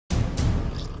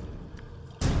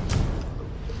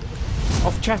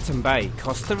Off Chatham Bay,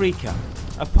 Costa Rica,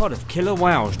 a pod of killer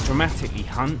whales dramatically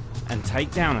hunt and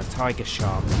take down a tiger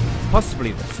shark,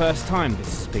 possibly the first time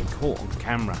this has been caught on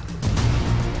camera.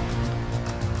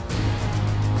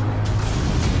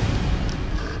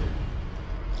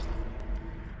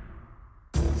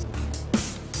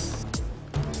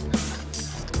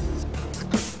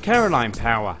 Caroline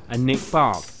Power and Nick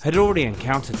Bark had already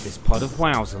encountered this pod of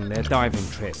whales on their diving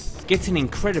trip, getting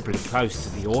incredibly close to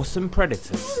the awesome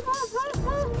predators.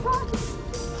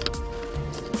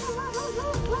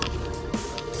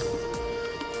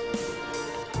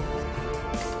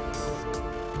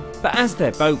 But as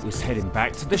their boat was heading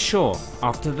back to the shore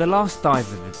after the last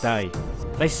dive of the day,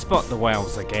 they spot the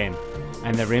whales again,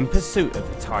 and they're in pursuit of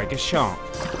a tiger shark.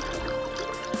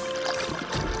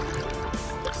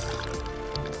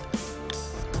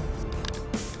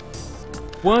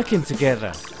 Working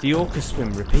together, the orcas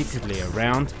swim repeatedly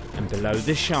around and below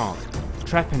the shark,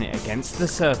 trapping it against the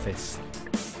surface.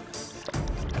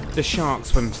 The shark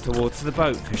swims towards the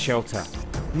boat for shelter,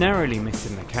 narrowly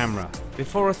missing the camera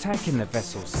before attacking the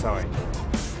vessel's side.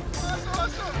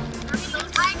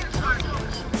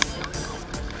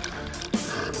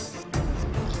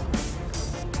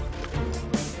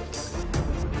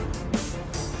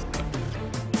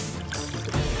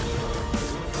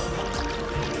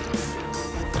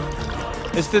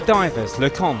 As the divers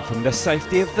look on from the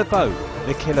safety of the boat,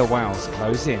 the killer whales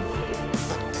close in.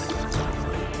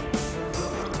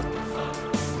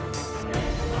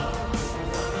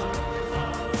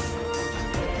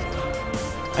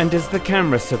 And as the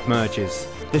camera submerges,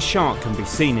 the shark can be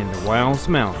seen in the whale's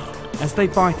mouth as they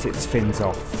bite its fins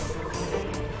off.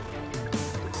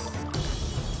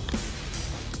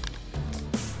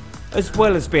 As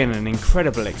well as being an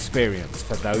incredible experience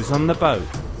for those on the boat,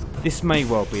 this may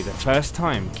well be the first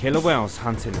time killer whales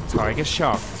hunting a tiger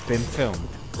shark has been filmed.